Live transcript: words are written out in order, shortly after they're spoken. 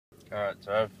Alright,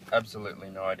 so I have absolutely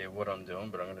no idea what I'm doing,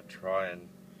 but I'm going to try and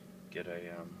get a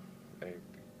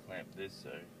clamp this. So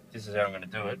this is how I'm going to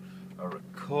do it. I'll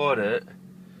record it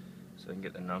so I can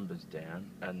get the numbers down,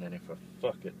 and then if I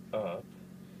fuck it up,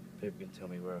 people can tell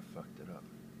me where I fucked it up.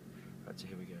 Alright, so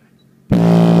here we go.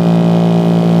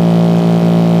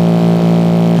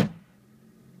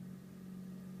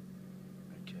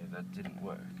 Okay, that didn't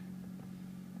work.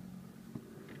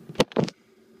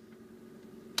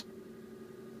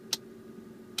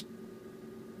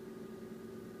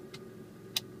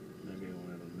 Maybe I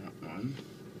want it on that one.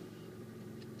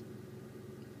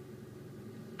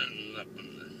 And that one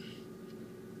then.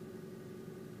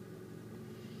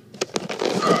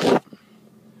 Alright.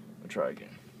 I'll try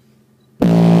again.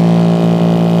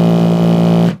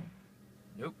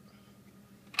 Nope.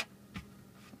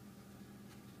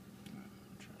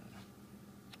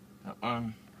 That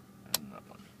one and that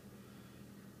one.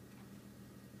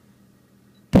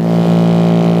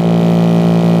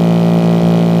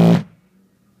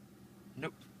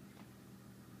 Nope.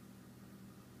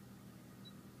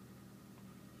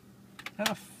 How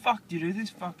the fuck do you do this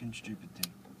fucking stupid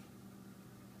thing?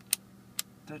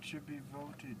 That should be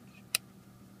voltage.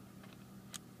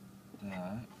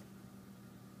 That.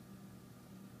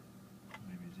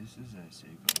 Maybe this is AC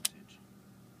voltage.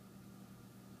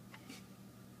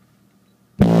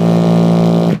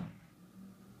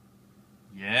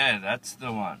 Yeah, that's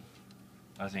the one.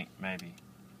 I think, maybe.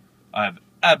 I have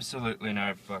absolutely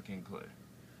no fucking clue.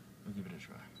 We'll give it a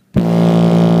try.